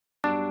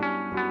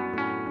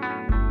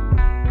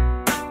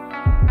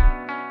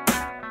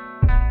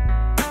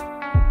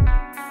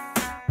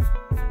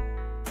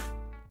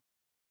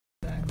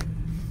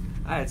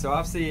right, so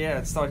obviously,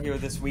 let's start here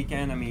with this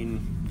weekend. I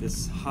mean,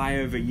 this high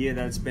of a year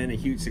that's been a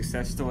huge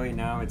success story.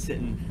 Now it's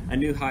hitting a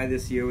new high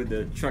this year with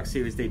the Truck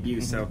Series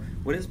debut. So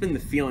what has been the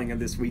feeling of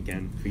this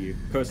weekend for you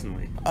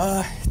personally?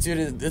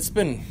 Dude, it's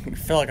been, I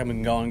feel like I've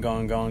been going.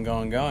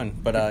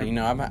 But, you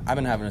know, I've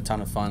been having a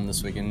ton of fun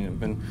this weekend. I've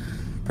been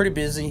pretty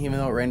busy, even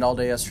though it rained all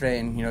day yesterday.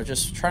 And, you know,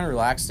 just trying to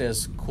relax, stay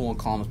as cool and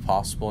calm as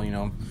possible, you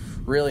know.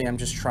 Really, I'm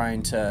just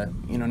trying to,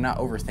 you know, not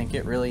overthink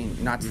it, really,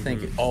 not to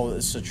think, oh,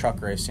 this is a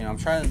truck race. You know, I'm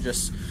trying to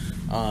just,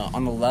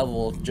 on the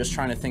level, just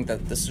trying to think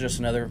that this is just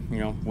another, you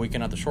know,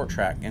 weekend at the short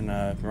track and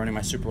running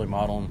my Super League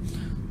model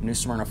in New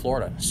Smyrna,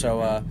 Florida.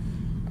 So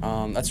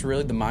that's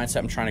really the mindset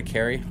I'm trying to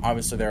carry.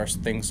 Obviously, there are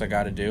things I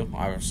got to do.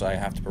 Obviously, I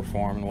have to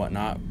perform and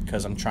whatnot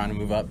because I'm trying to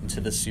move up into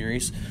this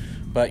series.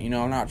 But, you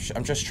know,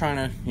 I'm just trying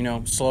to, you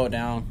know, slow it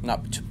down,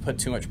 not put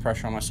too much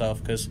pressure on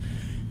myself because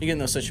you get in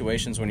those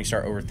situations when you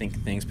start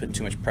overthinking things, put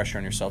too much pressure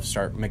on yourself,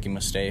 start making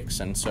mistakes.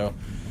 And so,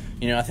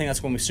 you know, I think that's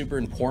going to be super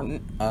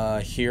important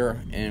here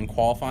in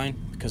qualifying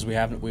because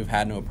we've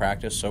had no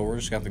practice. So we're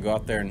just going to have to go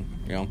out there and,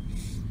 you know,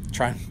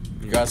 try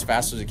and go as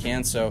fast as we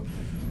can. So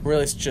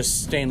really it's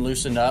just staying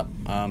loosened up,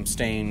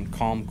 staying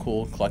calm,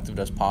 cool, collected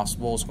as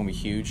possible. It's going to be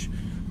huge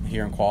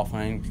here in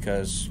qualifying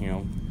because, you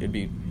know, it'd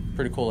be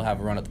pretty cool to have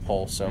a run at the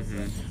pole. So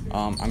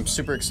I'm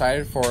super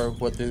excited for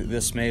what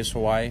this May's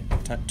Hawaii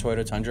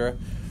Toyota Tundra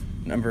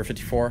number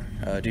 54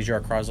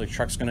 DJR Crosley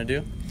truck's going to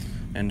do.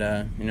 And,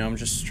 you know, I'm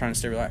just trying to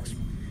stay relaxed.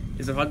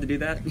 Is it hard to do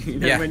that? You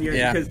know,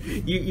 Yeah. Because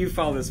you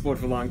follow the sport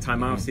for a long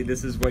time. Obviously,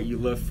 this is what you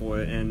live for,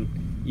 and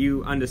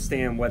you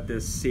understand what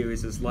this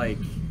series is like.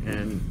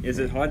 And is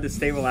it hard to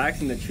stay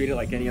relaxed and to treat it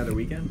like any other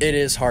weekend? It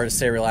is hard to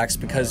stay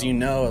relaxed because, you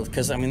know,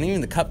 because, I mean,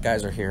 even the Cup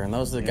guys are here, and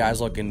those are the guys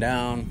looking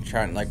down,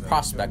 trying, like,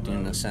 prospecting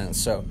in a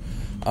sense. So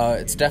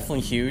it's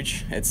definitely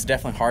huge. It's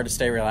definitely hard to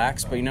stay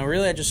relaxed. But, you know,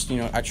 really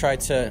I try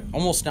to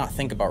almost not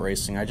think about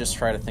racing. I just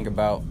try to think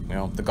about, you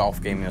know, the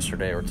golf game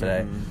yesterday or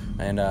today.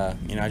 And,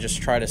 you know, I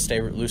just try to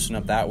stay loosened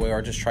up that way,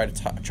 or just try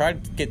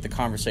to get the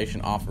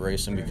conversation off of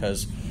racing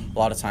because a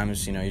lot of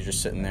times, you know, you're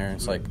just sitting there and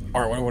it's like, all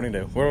right, what are we going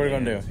to do? What are we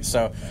going to do?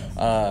 So,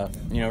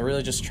 you know,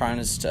 really just trying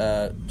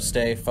to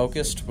stay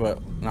focused,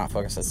 but not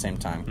focused at the same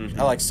time.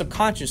 I like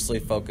subconsciously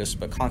focused,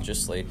 but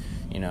consciously,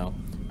 you know,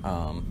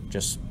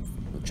 just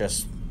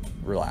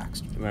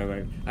relaxed.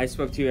 Right. I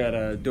spoke to you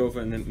at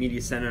Dover in the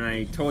media center, and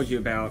I told you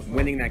about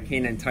winning that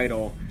K&N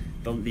title.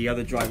 The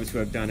other drivers who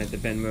have done it, the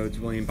Ben Rhodes,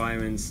 William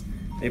Byrons,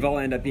 they've all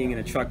ended up being in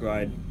a truck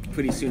ride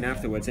pretty soon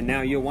afterwards, and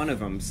now you're one of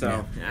them.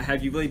 So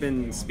have you really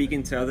been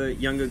speaking to other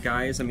younger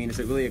guys? I mean, is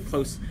it really a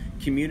close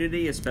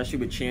community, especially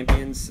with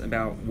champions,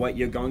 about what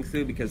you're going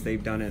through because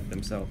they've done it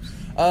themselves?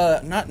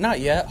 Not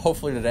yet.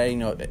 Hopefully today. You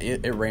know,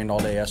 it rained all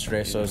day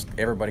yesterday, so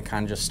everybody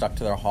kind of just stuck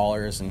to their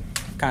haulers and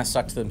kind of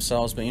stuck to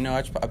themselves. But, you know,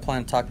 I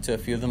plan to talk to a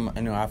few of them.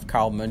 I know I have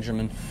Kyle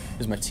Benjamin,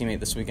 who's my teammate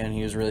this weekend.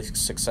 He was really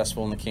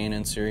successful in the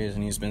K&N Series,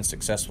 and he's been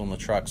successful in the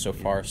truck so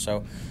far.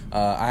 So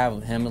I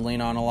have him to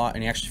lean on a lot,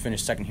 and he actually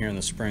finished second here in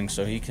the spring,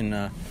 so he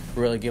can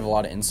really give a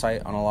lot of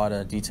insight on a lot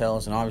of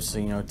details. And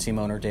obviously, you know, team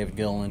owner David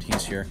Gilliland,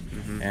 he's here,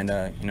 and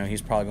you know,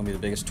 he's probably going to be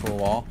the biggest tool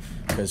of all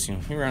because, you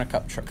know, he ran a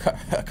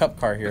cup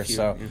car here,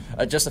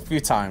 just a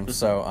few times.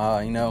 So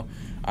you know,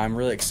 I'm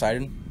really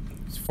excited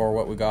for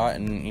what we got,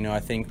 and, you know, I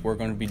think we're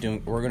going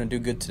to do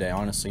good today.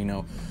 Honestly, you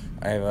know,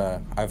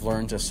 I've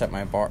learned to set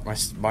my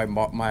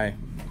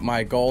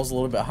goals a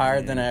little bit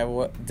higher than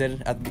I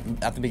did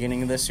at the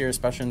beginning of this year,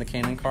 especially in the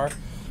K&N car.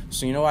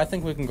 So, you know, I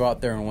think we can go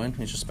out there and win.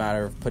 It's just a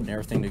matter of putting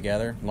everything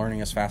together,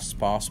 learning as fast as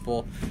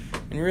possible,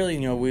 and really,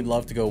 you know, we'd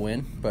love to go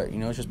win, but, you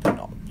know, just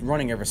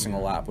running every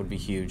single lap would be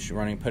huge.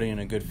 Putting in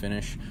a good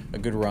finish, a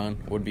good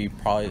run would be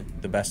probably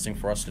the best thing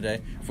for us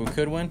today. If we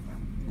could win,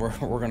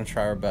 we're going to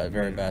try our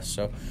very best.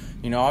 So,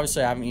 you know,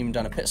 obviously I haven't even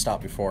done a pit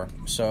stop before,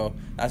 so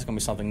that's going to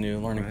be something new,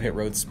 learning pit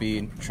road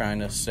speed, trying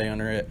to stay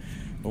under it,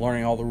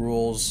 learning all the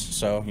rules.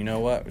 So, you know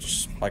what, it's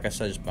just, like I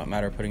said, it's a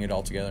matter of putting it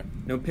all together.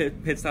 No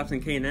pit stops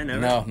in K&N ever?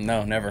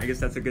 No, never. I guess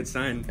that's a good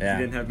sign. Yeah.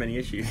 You didn't have many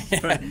issues.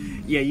 But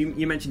yeah,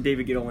 you mentioned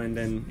David Gilliland,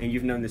 and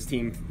you've known this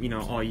team, you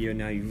know, all year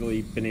now. You've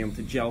really been able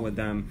to gel with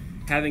them.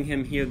 Having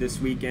him here this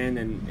weekend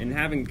and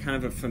having kind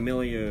of a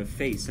familiar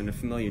face and a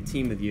familiar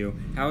team with you,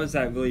 how has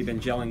that really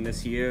been gelling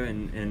this year?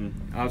 And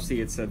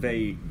obviously it's a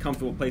very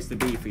comfortable place to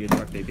be for your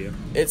truck debut.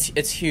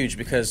 It's huge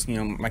because, you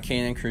know, my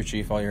K&N crew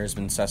chief all year has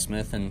been Seth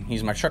Smith, and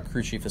he's my truck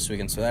crew chief this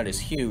weekend, so that is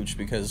huge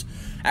because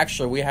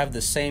actually we have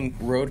the same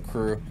road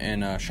crew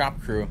and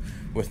shop crew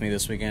with me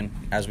this weekend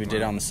as we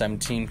did on the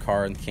 17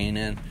 car in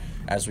K&N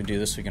as we do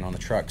this weekend on the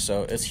truck.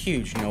 So it's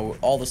huge, you know,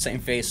 all the same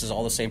faces,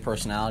 all the same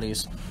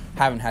personalities.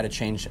 Haven't had to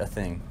change a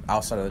thing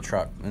outside of the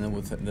truck and then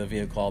with the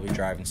vehicle I'll be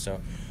driving. So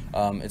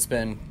it's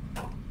been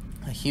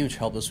a huge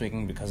help this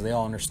weekend because they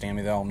all understand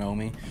me, they all know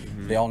me,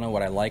 they all know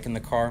what I like in the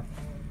car.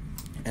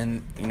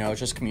 And, you know,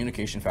 just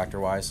communication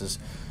factor wise is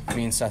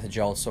me and Seth have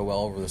gelled so well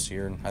over this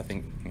year, and I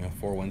think, you know,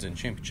 4 wins in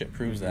championship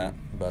proves that.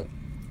 But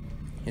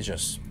it's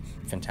just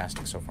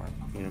fantastic so far.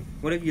 Yeah.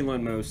 What have you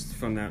learned most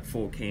from that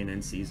full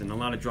K&N season? A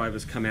lot of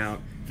drivers come out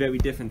very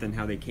different than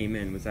how they came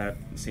in. Was that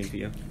the same for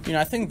you? You know,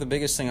 I think the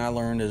biggest thing I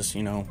learned is,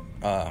 you know,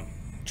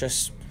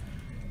 just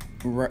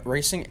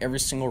racing every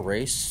single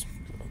race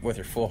with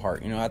your full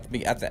heart. You know, at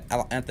the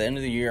end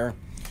of the year,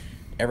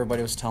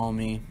 everybody was telling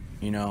me,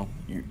 you know,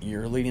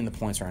 you're leading the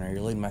points right now.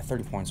 You're leading by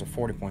 30 points or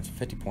 40 points or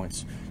 50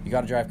 points. You got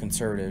to drive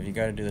conservative. You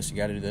got to do this. You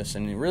got to do this.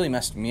 And it really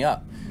messed me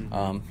up.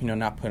 You know,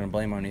 not putting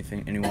blame on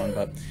anyone,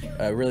 but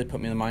it really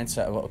put me in the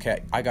mindset of,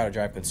 okay, I got to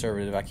drive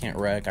conservative. I can't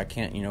wreck. I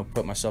can't, you know,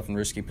 put myself in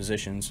risky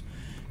positions.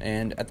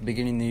 And at the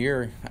beginning of the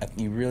year,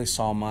 you really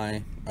saw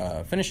my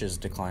finishes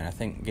decline. I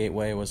think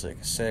Gateway was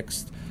like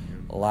 6th.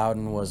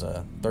 Loudon was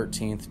a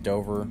 13th.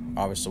 Dover,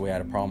 obviously, we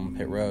had a problem on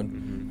pit road.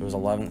 It was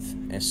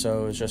 11th. And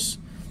so it was just...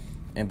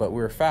 but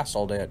we were fast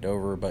all day at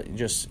Dover, but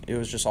it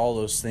was just all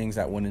those things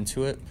that went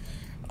into it,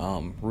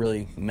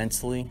 really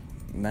mentally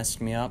messed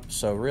me up.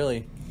 So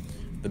really,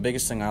 the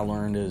biggest thing I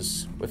learned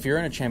is if you're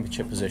in a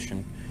championship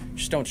position,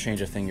 just don't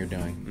change a thing you're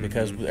doing,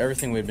 because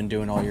everything we've been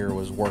doing all year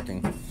was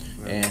working.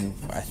 And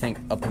I think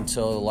up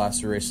until the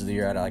last 3 races of the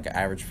year, I had like an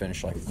average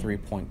finish like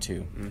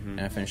 3.2, and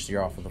I finished the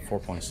year off with a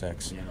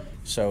 4.6.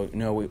 So you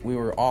know, we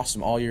were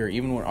awesome all year.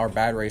 Even when our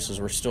bad races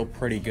were still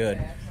pretty good.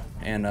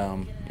 And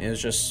it was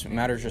just a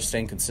matter of just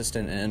staying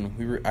consistent,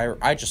 and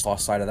I just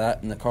lost sight of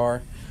that in the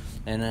car,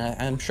 and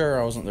I'm sure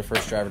I wasn't the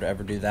first driver to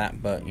ever do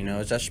that, but you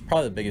know, that's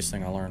probably the biggest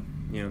thing I learned.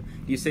 You know,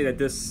 do you say that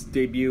this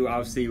debut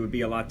obviously would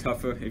be a lot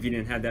tougher if you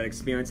didn't have that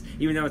experience,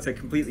 even though it's a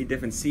completely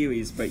different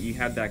series, but you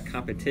have that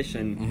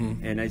competition,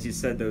 and as you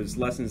said, those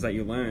lessons that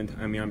you learned,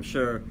 I mean, I'm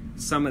sure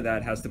some of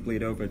that has to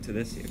bleed over to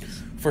this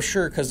series. For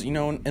sure, because you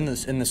know, in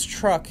this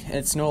truck,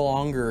 it's no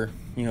longer,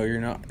 you know,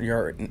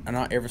 you're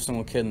not every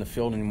single kid in the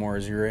field anymore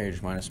is your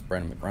age, minus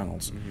Brendan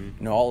McReynolds.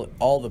 You know,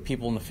 all the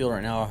people in the field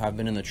right now have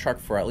been in the truck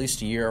for at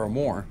least a year or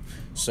more.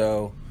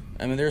 So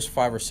I mean, there's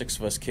 5 or 6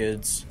 of us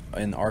kids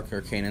in the ARCA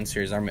or K&N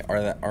Series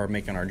are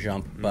making our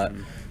jump, but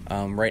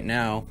right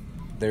now,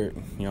 they're,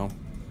 you know,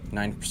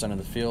 90% of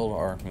the field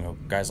are, you know,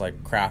 guys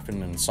like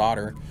Crafton and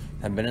Sauter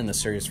have been in the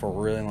series for a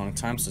really long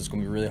time, so it's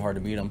going to be really hard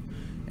to beat them.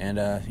 And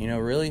you know,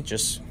 really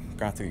just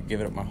got to give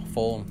it up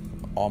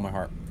all my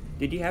heart.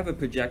 Did you have a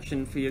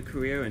projection for your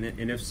career, and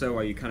if so,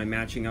 are you kind of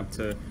matching up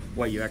to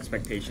what your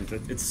expectations?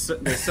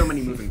 There's so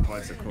many moving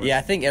parts, of course. Yeah,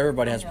 I think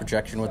everybody has a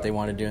projection what they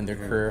want to do in their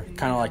career.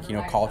 Kind of like, you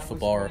know, college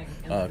football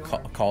or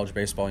college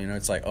baseball. You know,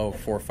 it's like, oh,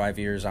 4 or 5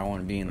 years I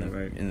want to be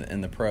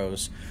in the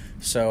pros.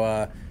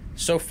 So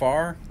so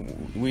far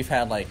we've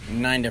had like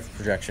 9 different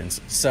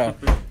projections. So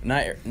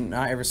not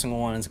every single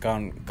one has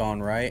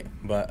gone right,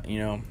 but you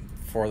know,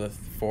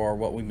 for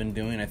what we've been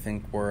doing, I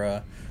think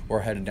we're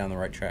headed down the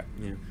right track.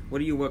 Yeah. What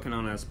are you working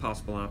on as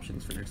possible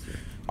options for next year?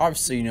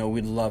 Obviously, you know,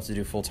 we'd love to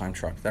do full-time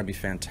truck. That'd be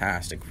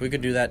fantastic. If we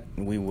could do that,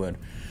 we would.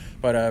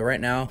 But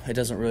right now, it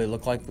doesn't really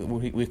look like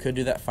we could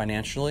do that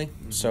financially.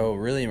 So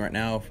really, right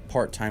now,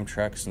 part-time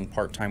trucks and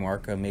part-time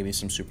ARCA, maybe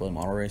some super late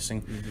model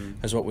racing,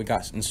 is what we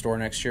got in store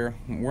next year.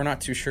 We're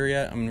not too sure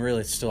yet. I mean,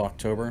 really, it's still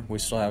October. We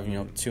still have, you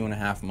know,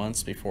 2.5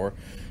 months before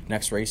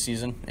next race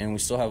season, and we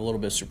still have a little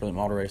bit of super late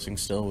model racing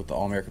still with the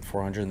All-American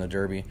 400 and the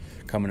Derby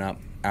coming up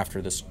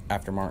after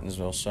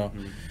Martinsville. So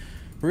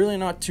really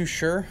not too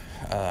sure.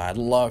 I'd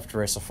love to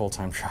race a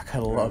full-time truck.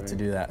 I'd love to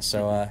do that.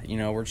 So you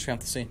know, we're just gonna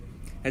have to see.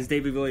 Has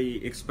David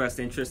really expressed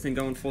interest in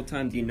going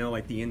full-time? Do you know,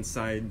 like, the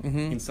inside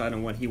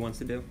on what he wants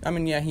to do? I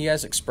mean, yeah, he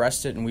has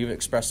expressed it, and we've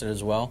expressed it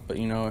as well. But,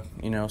 you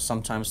know,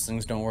 sometimes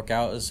things don't work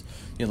out as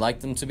you'd like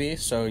them to be.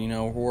 So, you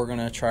know, we're going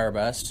to try our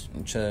best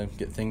to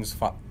get things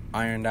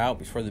ironed out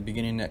before the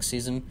beginning of next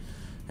season.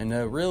 And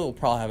really, we'll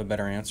probably have a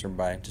better answer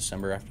by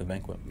December after the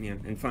banquet. Yeah,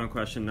 and final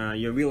question,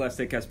 your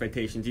realistic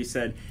expectations. You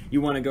said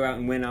you want to go out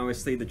and win.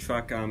 Obviously, the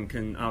truck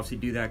can obviously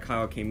do that.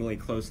 Kyle came really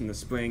close in the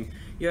spring.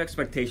 Your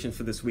expectations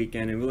for this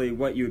weekend, and really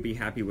what you would be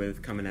happy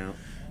with coming out?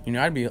 You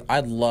know,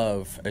 I'd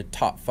love a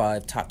top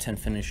 5, top 10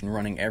 finish and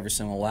running every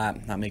single lap,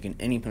 not making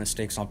any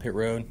mistakes on pit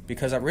road.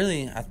 Because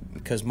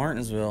because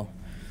Martinsville's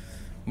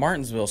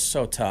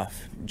so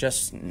tough.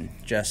 Just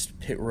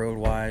pit road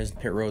wise,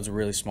 pit roads are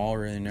really small,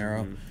 really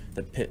narrow.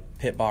 The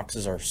pit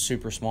boxes are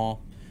super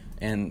small,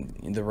 and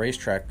the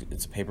racetrack,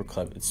 it's a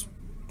paperclip. It's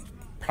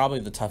probably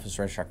the toughest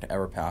racetrack to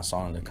ever pass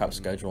on the Cup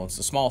schedule. It's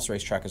the smallest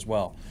racetrack as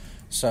well.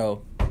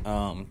 So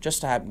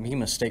just to be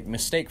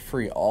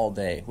mistake-free all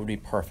day would be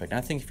perfect. And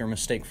I think if you're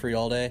mistake-free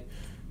all day,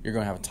 you're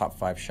going to have a top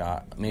 5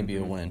 shot, maybe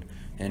a win.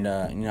 And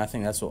you know, I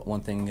think that's one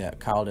thing that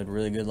Kyle did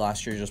really good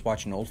last year, just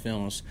watching old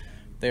films.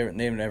 They've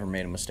never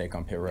made a mistake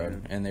on pit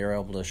road, and they were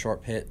able to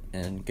short pit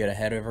and get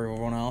ahead of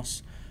everyone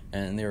else,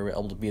 and they were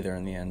able to be there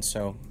in the end.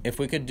 So if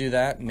we could do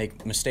that,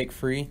 make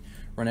mistake-free,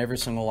 run every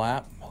single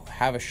lap,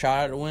 have a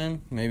shot at a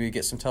win, maybe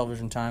get some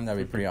television time,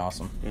 that'd be pretty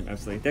awesome. Yeah,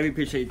 absolutely. Debbie,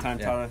 appreciate your time,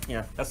 Tyler.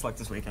 Yeah, best luck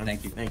this weekend.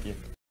 Thank you. Thank you.